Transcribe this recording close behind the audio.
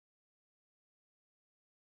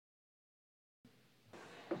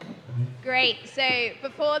Great. So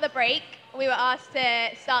before the break, we were asked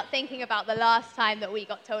to start thinking about the last time that we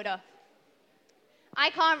got told off. I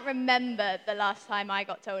can't remember the last time I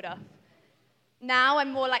got told off. Now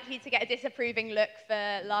I'm more likely to get a disapproving look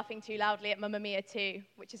for laughing too loudly at Mamma Mia 2,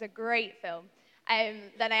 which is a great film,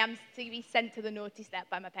 than I am to be sent to the naughty step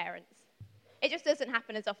by my parents. It just doesn't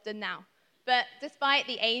happen as often now. But despite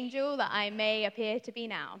the angel that I may appear to be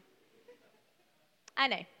now, I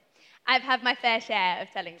know, I've had my fair share of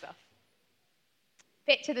tellings off.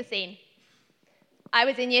 Picture the scene. I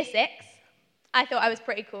was in year 6. I thought I was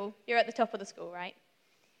pretty cool. You're at the top of the school, right?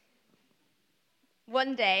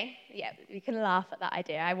 One day, yeah, we can laugh at that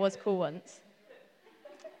idea. I was cool once.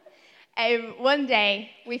 One day,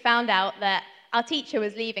 we found out that our teacher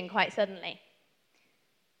was leaving quite suddenly.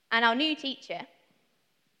 And our new teacher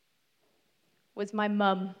was my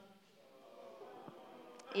mum.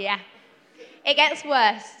 Yeah. It gets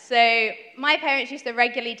worse. So my parents used to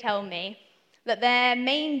regularly tell me that their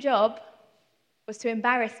main job was to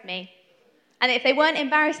embarrass me. And if they weren't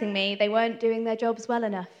embarrassing me, they weren't doing their jobs well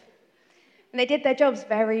enough. And they did their jobs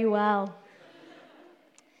very well.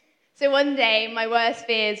 So one day, my worst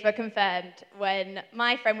fears were confirmed when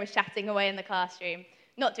my friend was chatting away in the classroom,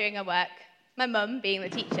 not doing her work. My mum, being the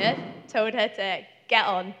teacher, told her to get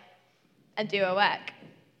on and do her work.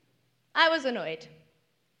 I was annoyed.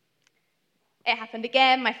 It happened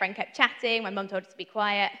again. My friend kept chatting. My mum told her to be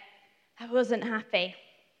quiet. I wasn't happy.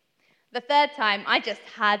 The third time, I just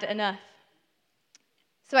had enough.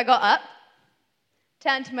 So I got up,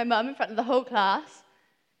 turned to my mum in front of the whole class,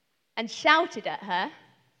 and shouted at her,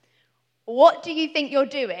 "What do you think you're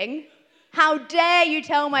doing? How dare you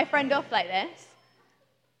tell my friend off like this?"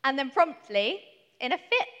 And then promptly, in a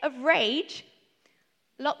fit of rage,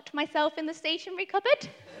 locked myself in the stationery cupboard.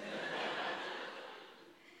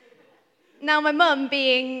 Now, my mum,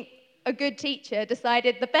 being a good teacher,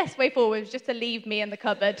 decided the best way forward was just to leave me in the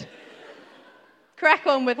cupboard, crack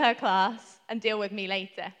on with her class, and deal with me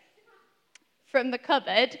later. From the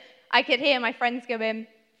cupboard, I could hear my friends going,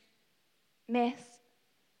 "Miss,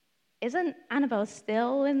 isn't Annabel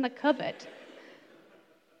still in the cupboard?"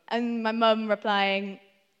 And my mum replying,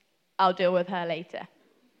 "I'll deal with her later."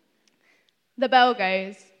 The bell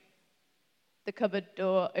goes, the cupboard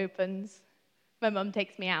door opens, my mum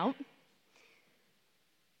takes me out,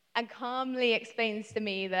 and calmly explains to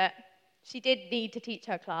me that she did need to teach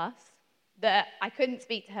her class, that I couldn't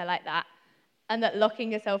speak to her like that, and that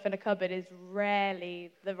locking yourself in a cupboard is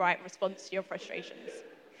rarely the right response to your frustrations.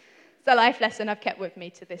 It's a life lesson I've kept with me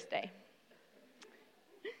to this day.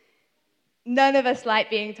 None of us like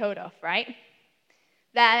being told off, right?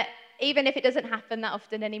 That even if it doesn't happen that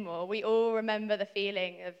often anymore, we all remember the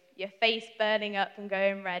feeling of your face burning up and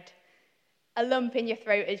going red, a lump in your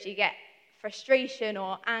throat as you get frustration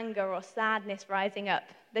or anger or sadness rising up,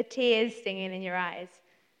 the tears stinging in your eyes.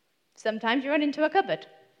 Sometimes you run into a cupboard.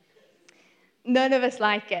 None of us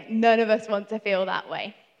like it. None of us want to feel that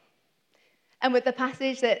way. And with the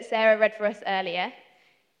passage that Sarah read for us earlier,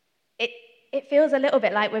 it feels a little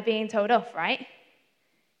bit like we're being told off, right?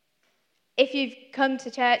 If you've come to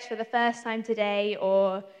church for the first time today,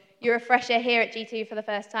 or you're a fresher here at G2 for the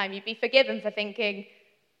first time, you'd be forgiven for thinking,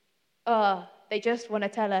 "Oh, they just want to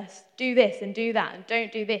tell us, do this and do that, and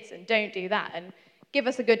don't do this and don't do that, and give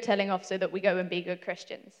us a good telling off so that we go and be good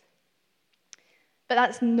Christians." But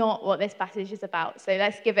that's not what this passage is about, so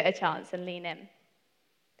let's give it a chance and lean in.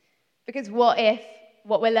 Because what if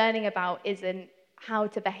what we're learning about isn't how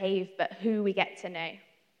to behave, but who we get to know?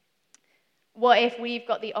 What if we've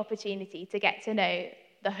got the opportunity to get to know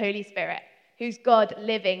the Holy Spirit, who's God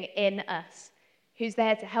living in us, who's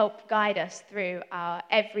there to help guide us through our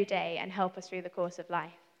everyday and help us through the course of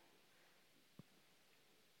life?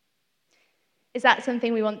 Is that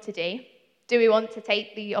something we want to do? Do we want to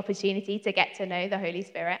take the opportunity to get to know the Holy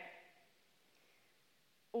Spirit?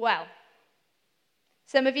 Well,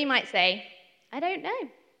 some of you might say, "I don't know,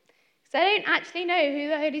 because I don't actually know who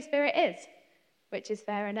the Holy Spirit is," which is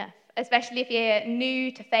fair enough, especially if you're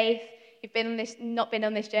new to faith, you've not been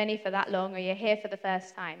on this journey for that long, or you're here for the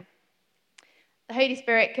first time. The Holy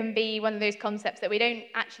Spirit can be one of those concepts that we don't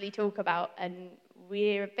actually talk about, and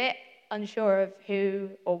we're a bit unsure of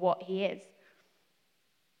who or what he is.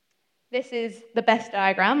 This is the best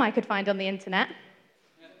diagram I could find on the internet.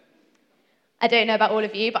 I don't know about all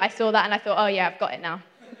of you, but I saw that and I thought, oh yeah, I've got it now.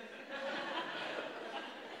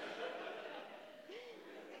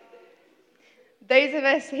 Those of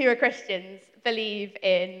us who are Christians believe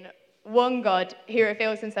in one God who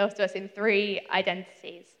reveals himself to us in 3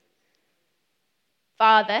 identities: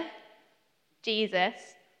 Father,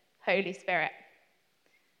 Jesus, Holy Spirit.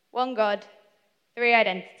 One God, 3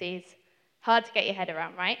 identities. Hard to get your head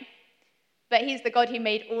around, right? But he's the God who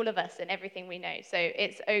made all of us and everything we know, so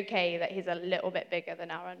it's okay that he's a little bit bigger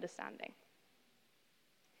than our understanding.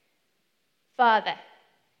 Father,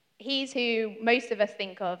 he's who most of us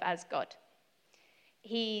think of as God.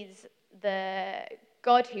 He's the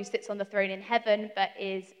God who sits on the throne in heaven, but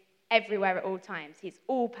is everywhere at all times. He's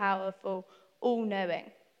all-powerful,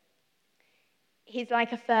 all-knowing. He's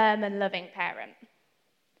like a firm and loving parent.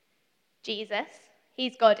 Jesus,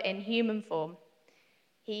 he's God in human form.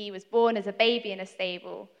 He was born as a baby in a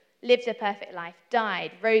stable, lived a perfect life,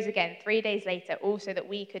 died, rose again 3 days later, all so that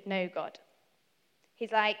we could know God.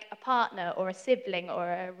 He's like a partner or a sibling or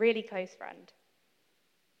a really close friend.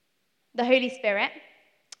 The Holy Spirit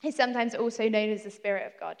is sometimes also known as the Spirit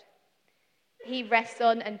of God. He rests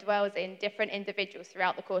on and dwells in different individuals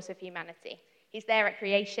throughout the course of humanity. He's there at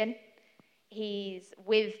creation. He's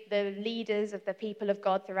with the leaders of the people of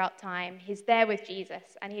God throughout time. He's there with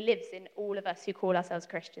Jesus, and he lives in all of us who call ourselves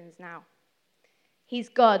Christians now. He's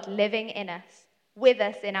God living in us, with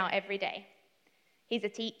us in our everyday. He's a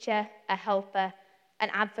teacher, a helper, an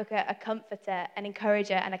advocate, a comforter, an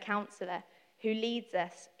encourager, and a counselor who leads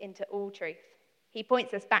us into all truth. He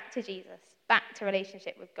points us back to Jesus, back to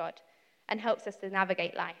relationship with God, and helps us to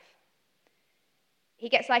navigate life. He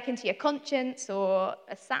gets likened to your conscience or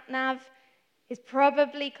a sat-nav. He's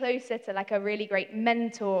probably closer to like a really great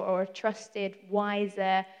mentor or a trusted,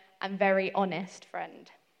 wiser, and very honest friend.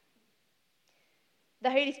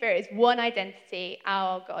 The Holy Spirit is one identity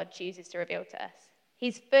our God chooses to reveal to us.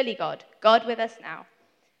 He's fully God, God with us now,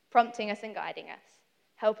 prompting us and guiding us,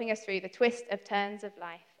 helping us through the twist of turns of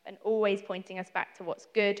life, and always pointing us back to what's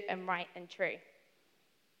good and right and true.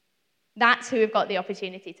 That's who we've got the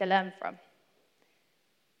opportunity to learn from.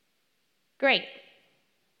 Great.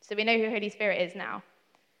 So we know who Holy Spirit is now.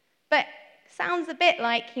 But sounds a bit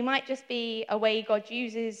like he might just be a way God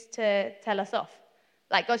uses to tell us off.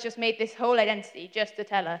 Like God's just made this whole identity just to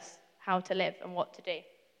tell us how to live and what to do.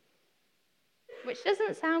 Which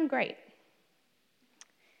doesn't sound great.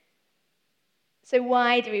 So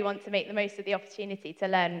why do we want to make the most of the opportunity to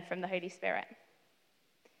learn from the Holy Spirit?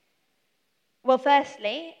 Well,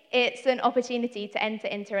 firstly, it's an opportunity to enter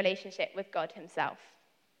into relationship with God himself.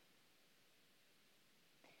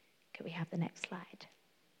 Could we have the next slide?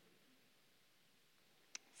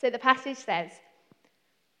 So the passage says,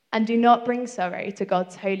 "And do not bring sorrow to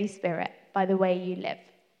God's Holy Spirit by the way you live.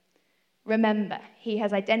 Remember, he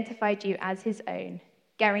has identified you as his own,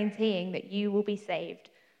 guaranteeing that you will be saved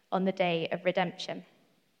on the day of redemption."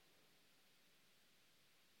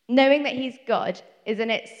 Knowing that he's God, isn't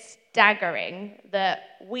it staggering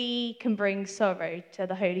that we can bring sorrow to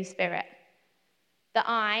the Holy Spirit? That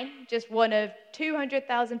I, just one of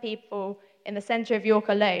 200,000 people in the center of York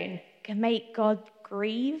alone, can make God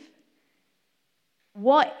grieve?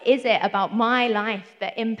 What is it about my life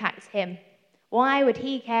that impacts him? Why would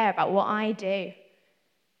he care about what I do?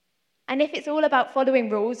 And if it's all about following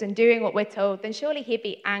rules and doing what we're told, then surely he'd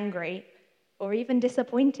be angry or even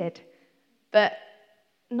disappointed, but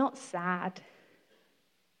not sad.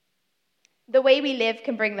 The way we live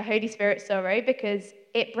can bring the Holy Spirit sorrow because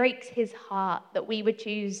it breaks his heart that we would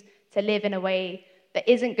choose to live in a way that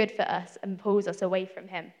isn't good for us and pulls us away from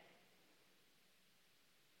him.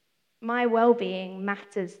 My well-being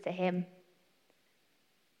matters to him.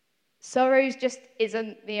 Sorrow just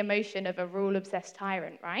isn't the emotion of a rule-obsessed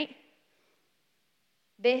tyrant, right?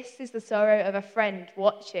 This is the sorrow of a friend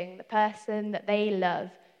watching the person that they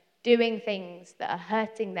love doing things that are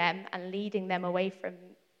hurting them and leading them away from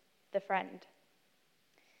the friend.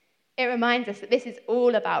 It reminds us that this is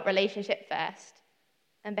all about relationship first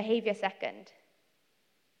and behavior second.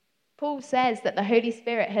 Paul says that the Holy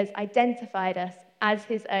Spirit has identified us as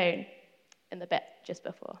his own in the bit just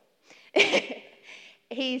before.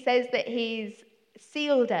 He says that he's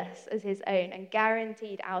sealed us as his own and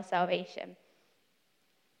guaranteed our salvation.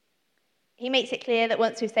 He makes it clear that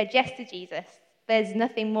once we've said yes to Jesus, there's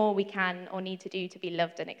nothing more we can or need to do to be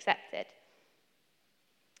loved and accepted.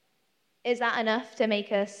 Is that enough to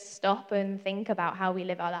make us stop and think about how we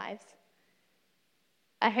live our lives?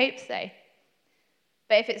 I hope so.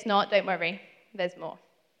 But if it's not, don't worry, there's more.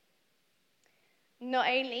 Not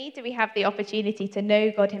only do we have the opportunity to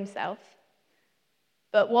know God himself,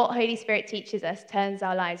 but what Holy Spirit teaches us turns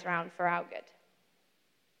our lives around for our good.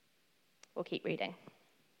 We'll keep reading.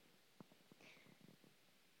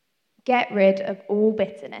 "Get rid of all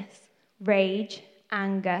bitterness, rage,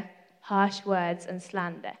 anger, harsh words, and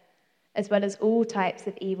slander, as well as all types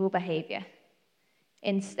of evil behavior.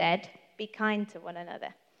 Instead, be kind to one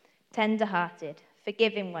another, tender-hearted,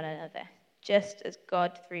 forgiving one another, just as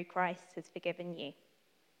God through Christ has forgiven you."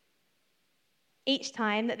 Each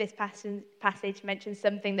time that this passage mentions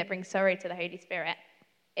something that brings sorrow to the Holy Spirit,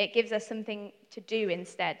 it gives us something to do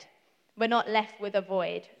instead. We're not left with a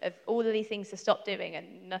void of all of these things to stop doing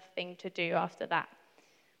and nothing to do after that.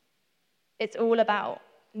 It's all about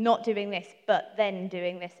not doing this, but then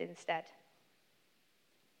doing this instead.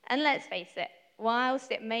 And let's face it,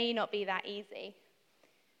 whilst it may not be that easy,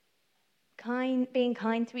 being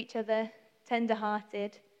kind to each other,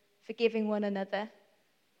 tender-hearted, forgiving one another,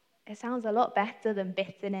 it sounds a lot better than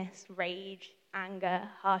bitterness, rage, anger,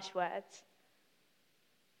 harsh words.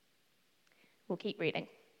 We'll keep reading.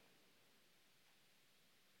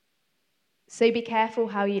 So be careful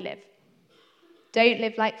how you live. Don't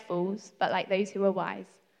live like fools, but like those who are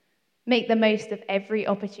wise. Make the most of every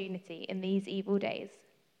opportunity in these evil days.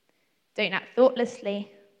 Don't act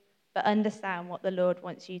thoughtlessly, but understand what the Lord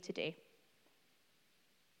wants you to do.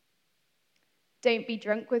 Don't be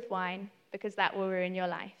drunk with wine, because that will ruin your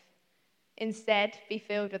life. Instead, be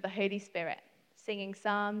filled with the Holy Spirit, singing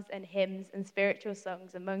psalms and hymns and spiritual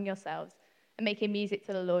songs among yourselves, and making music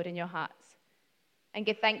to the Lord in your hearts. And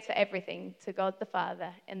give thanks for everything to God the Father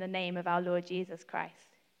in the name of our Lord Jesus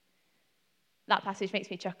Christ. That passage makes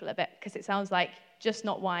me chuckle a bit, because it sounds like just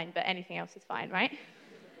not wine, but anything else is fine, right?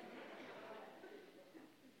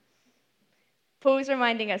 Paul's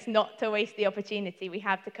reminding us not to waste the opportunity we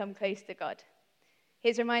have to come close to God.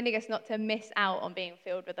 He's reminding us not to miss out on being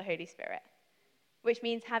filled with the Holy Spirit, which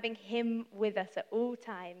means having him with us at all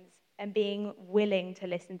times and being willing to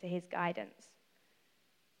listen to his guidance.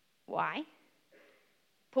 Why?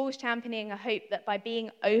 Paul's championing a hope that by being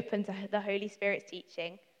open to the Holy Spirit's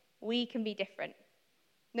teaching, we can be different.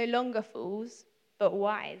 No longer fools, but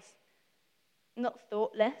wise. Not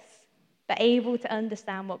thoughtless, but able to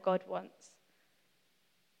understand what God wants.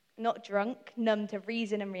 Not drunk, numb to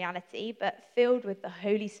reason and reality, but filled with the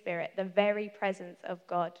Holy Spirit, the very presence of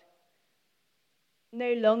God.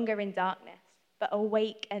 No longer in darkness, but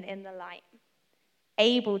awake and in the light.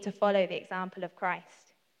 Able to follow the example of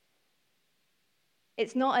Christ.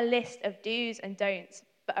 It's not a list of do's and don'ts,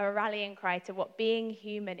 but a rallying cry to what being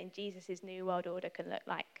human in Jesus' new world order can look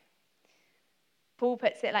like. Paul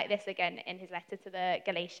puts it like this again in his letter to the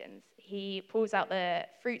Galatians. He pulls out the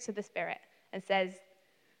fruits of the Spirit and says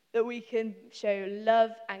that we can show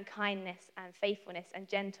love and kindness and faithfulness and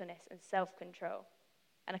gentleness and self-control,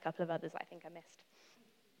 and a couple of others I think I missed.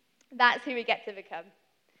 That's who we get to become.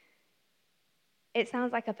 It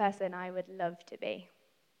sounds like a person I would love to be.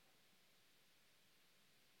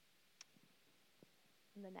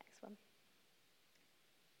 And the next one.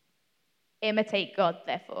 Imitate God,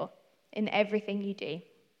 therefore, in everything you do,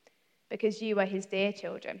 because you are his dear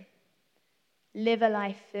children. Live a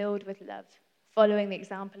life filled with love, following the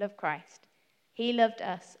example of Christ. He loved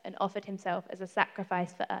us and offered himself as a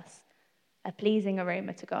sacrifice for us, a pleasing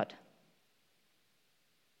aroma to God.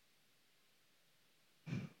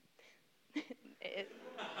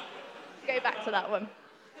 Go back to that one.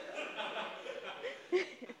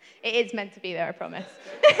 It is meant to be there, I promise.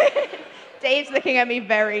 Dave's looking at me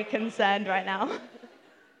very concerned right now.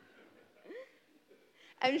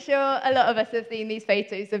 I'm sure a lot of us have seen these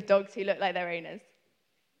photos of dogs who look like their owners.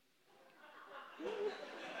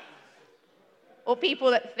 Or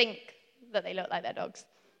people that think that they look like their dogs.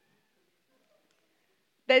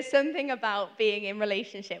 There's something about being in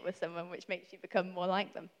relationship with someone which makes you become more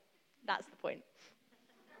like them. That's the point.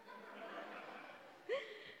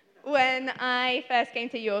 When I first came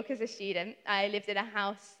to York as a student, I lived in a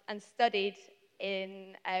house and studied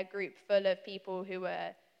in a group full of people who were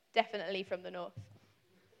definitely from the north.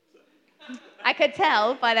 I could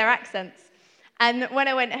tell by their accents. And when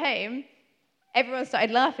I went home, everyone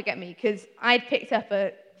started laughing at me because I'd picked up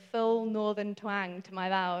a full northern twang to my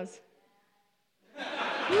vowels.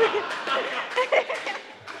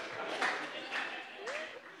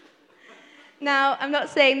 Now, I'm not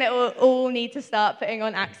saying that we'll all need to start putting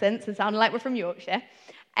on accents and sound like we're from Yorkshire,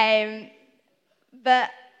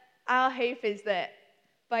 but our hope is that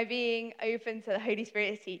by being open to the Holy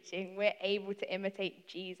Spirit's teaching, we're able to imitate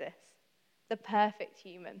Jesus, the perfect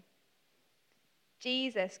human.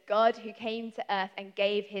 Jesus, God who came to earth and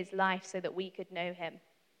gave his life so that we could know him.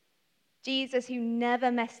 Jesus who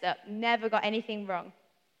never messed up, never got anything wrong.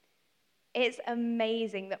 It's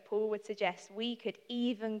amazing that Paul would suggest we could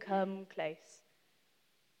even come close.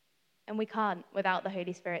 And we can't without the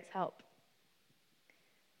Holy Spirit's help.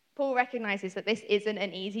 Paul recognizes that this isn't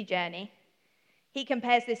an easy journey. He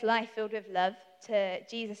compares this life filled with love to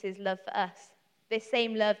Jesus' love for us, this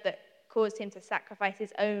same love that caused him to sacrifice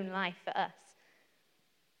his own life for us.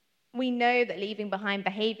 We know that leaving behind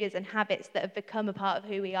behaviors and habits that have become a part of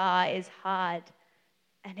who we are is hard,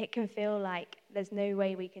 and it can feel like there's no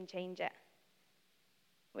way we can change it.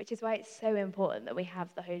 which is why it's so important that we have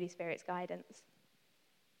the Holy Spirit's guidance.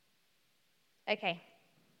 Okay.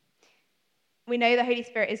 We know the Holy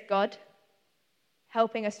Spirit is God,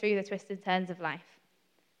 helping us through the twists and turns of life.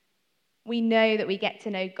 We know that we get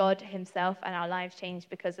to know God himself and our lives change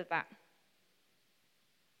because of that.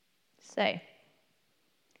 So,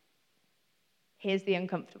 here's the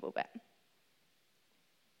uncomfortable bit.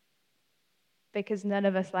 Because none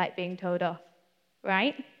of us like being told off,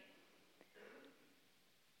 right?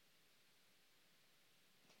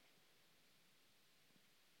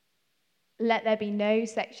 Let there be no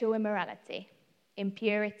sexual immorality,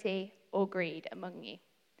 impurity, or greed among you.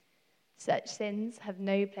 Such sins have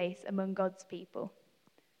no place among God's people.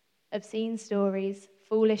 Obscene stories,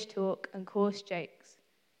 foolish talk, and coarse jokes,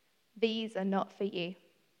 these are not for you.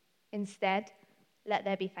 Instead, let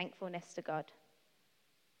there be thankfulness to God.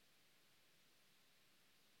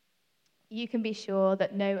 You can be sure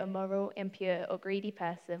that no immoral, impure, or greedy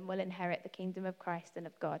person will inherit the kingdom of Christ and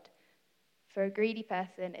of God. For a greedy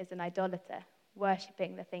person is an idolater,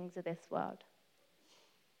 worshipping the things of this world.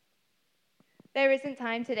 There isn't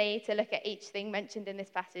time today to look at each thing mentioned in this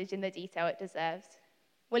passage in the detail it deserves.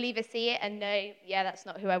 We'll either see it and know, yeah, that's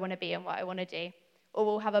not who I want to be and what I want to do, or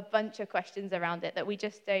we'll have a bunch of questions around it that we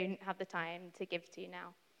just don't have the time to give to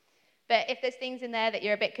now. But if there's things in there that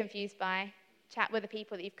you're a bit confused by, chat with the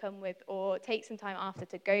people that you've come with, or take some time after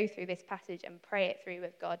to go through this passage and pray it through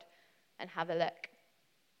with God and have a look.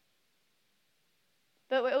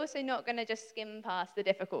 But we're also not going to just skim past the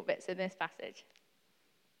difficult bits in this passage.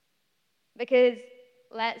 Because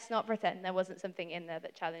let's not pretend there wasn't something in there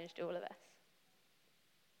that challenged all of us.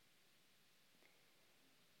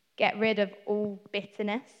 Get rid of all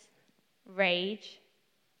bitterness, rage,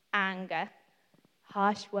 anger,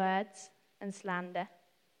 harsh words, and slander.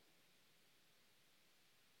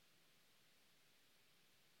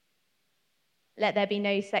 Let there be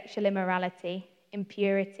no sexual immorality,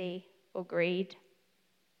 impurity, or greed.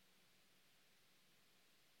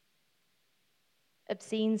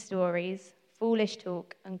 Obscene stories, foolish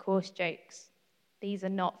talk, and coarse jokes, these are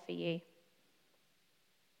not for you.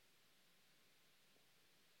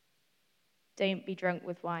 Don't be drunk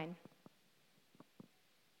with wine.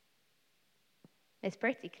 It's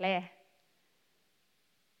pretty clear.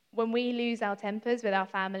 When we lose our tempers with our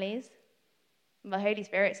families, the Holy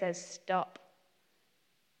Spirit says, stop.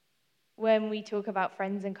 When we talk about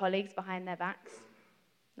friends and colleagues behind their backs,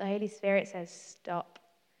 the Holy Spirit says, stop.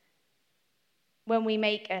 When we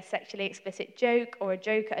make a sexually explicit joke or a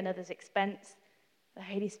joke at another's expense, the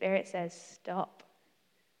Holy Spirit says, stop.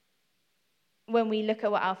 When we look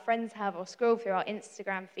at what our friends have or scroll through our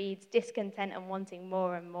Instagram feeds, discontent and wanting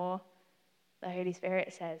more and more, the Holy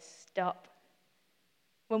Spirit says, stop.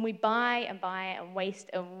 When we buy and waste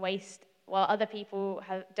while other people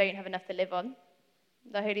don't have enough to live on,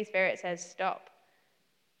 the Holy Spirit says, stop.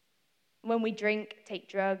 When we drink, take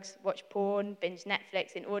drugs, watch porn, binge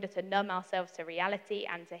Netflix in order to numb ourselves to reality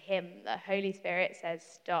and to Him, the Holy Spirit says,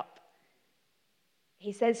 stop.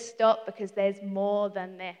 He says stop because there's more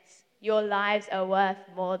than this. Your lives are worth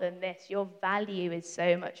more than this. Your value is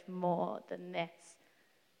so much more than this.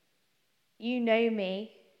 You know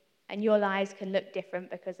me, and your lives can look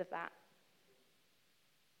different because of that.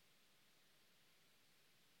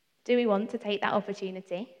 Do we want to take that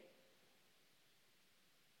opportunity?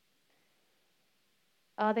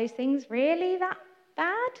 Are those things really that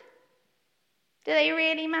bad? Do they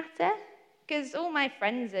really matter? Because all my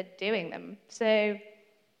friends are doing them, so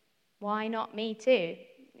why not me too?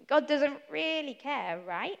 God doesn't really care,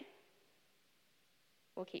 right?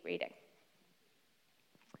 We'll keep reading.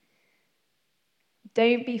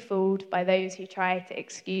 Don't be fooled by those who try to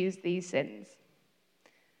excuse these sins,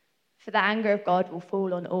 for the anger of God will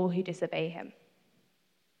fall on all who disobey Him.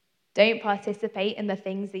 Don't participate in the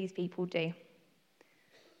things these people do.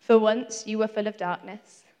 For once you were full of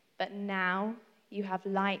darkness, but now you have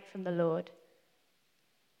light from the Lord.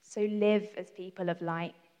 So live as people of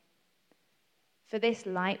light. For this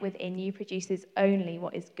light within you produces only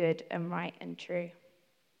what is good and right and true.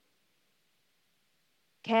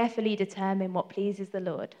 Carefully determine what pleases the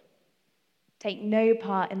Lord. Take no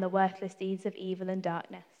part in the worthless deeds of evil and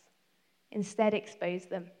darkness. Instead, expose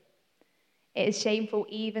them. It is shameful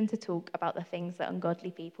even to talk about the things that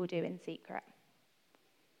ungodly people do in secret.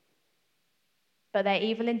 But their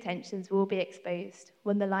evil intentions will be exposed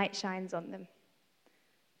when the light shines on them.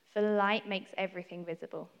 For the light makes everything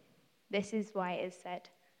visible. This is why it is said,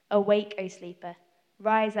 "Awake, O sleeper,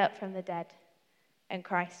 rise up from the dead, and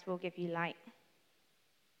Christ will give you light."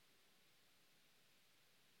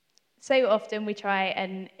 So often we try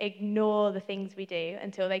and ignore the things we do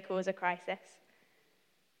until they cause a crisis.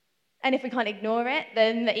 And if we can't ignore it,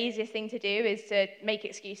 then the easiest thing to do is to make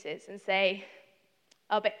excuses and say,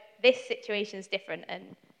 oh, but this situation is different,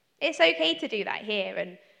 and it's okay to do that here,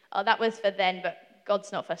 and oh, that was for then, but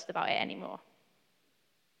God's not fussed about it anymore.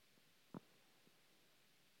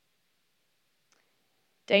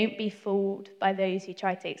 Don't be fooled by those who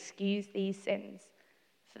try to excuse these sins,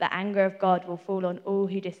 for the anger of God will fall on all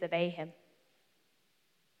who disobey him.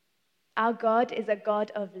 Our God is a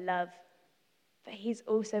God of love, but he's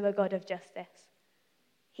also a God of justice.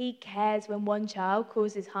 He cares when one child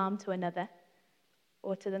causes harm to another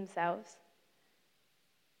or to themselves.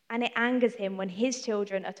 And it angers him when his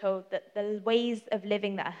children are told that the ways of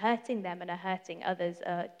living that are hurting them and are hurting others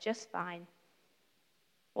are just fine.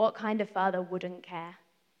 What kind of father wouldn't care?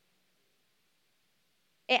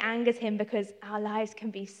 It angers him because our lives can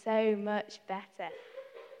be so much better.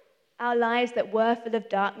 Our lives that were full of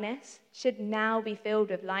darkness should now be filled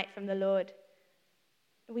with light from the Lord.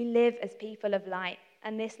 We live as people of light,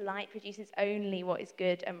 and this light produces only what is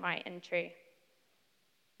good and right and true.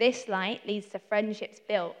 This light leads to friendships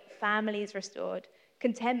built, families restored,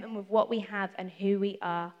 contentment with what we have and who we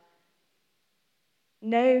are.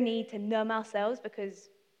 No need to numb ourselves because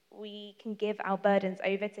we can give our burdens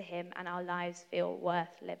over to him and our lives feel worth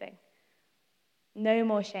living. No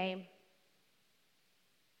more shame.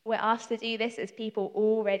 We're asked to do this as people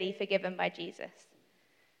already forgiven by Jesus.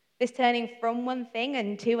 This turning from one thing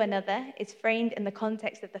and to another is framed in the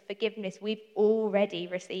context of the forgiveness we've already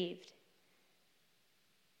received.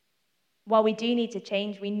 While we do need to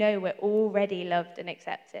change, we know we're already loved and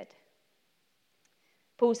accepted.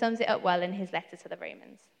 Paul sums it up well in his letter to the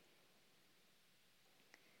Romans.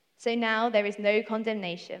 So now there is no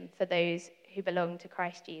condemnation for those who belong to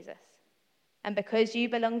Christ Jesus. And because you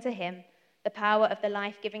belong to him, the power of the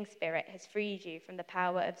life-giving Spirit has freed you from the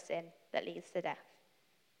power of sin that leads to death.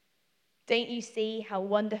 Don't you see how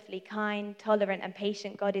wonderfully kind, tolerant, and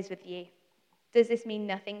patient God is with you? Does this mean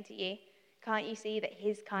nothing to you? Can't you see that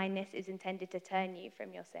his kindness is intended to turn you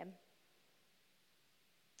from your sin?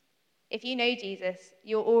 If you know Jesus,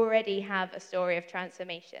 you'll already have a story of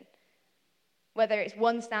transformation, whether it's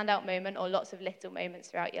one standout moment or lots of little moments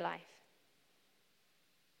throughout your life.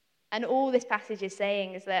 And all this passage is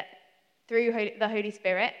saying is that through the Holy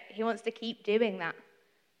Spirit, he wants to keep doing that.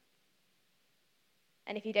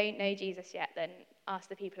 And if you don't know Jesus yet, then ask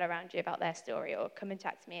the people around you about their story or come and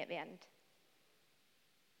chat to me at the end.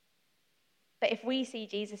 But if we see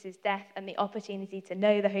Jesus' death and the opportunity to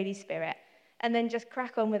know the Holy Spirit and then just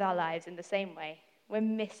crack on with our lives in the same way, we're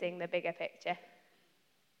missing the bigger picture.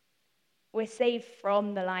 We're saved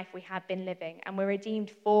from the life we have been living, and we're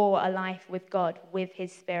redeemed for a life with God, with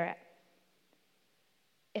his Spirit.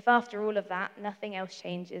 If after all of that, nothing else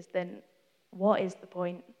changes, then what is the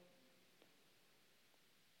point?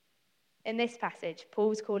 In this passage,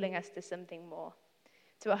 Paul's calling us to something more,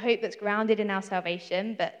 to a hope that's grounded in our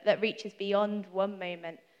salvation, but that reaches beyond one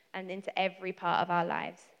moment and into every part of our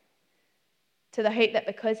lives. To the hope that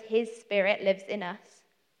because his Spirit lives in us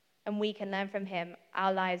and we can learn from him,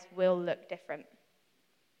 our lives will look different.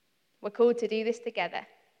 We're called to do this together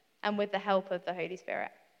and with the help of the Holy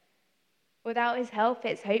Spirit. Without his help,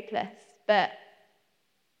 it's hopeless, but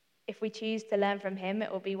if we choose to learn from him,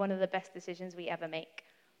 it will be one of the best decisions we ever make.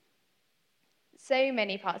 So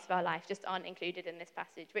many parts of our life just aren't included in this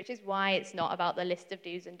passage, which is why it's not about the list of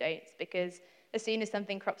do's and don'ts, because as soon as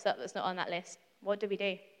something crops up that's not on that list, what do we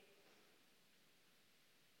do?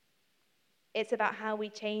 It's about how we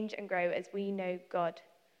change and grow as we know God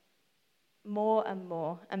more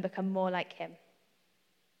and become more like him.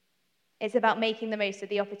 It's about making the most of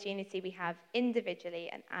the opportunity we have individually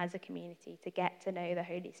and as a community to get to know the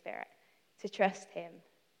Holy Spirit, to trust him,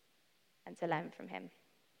 and to learn from him.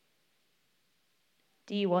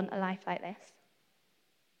 Do you want a life like this?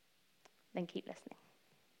 Then keep listening.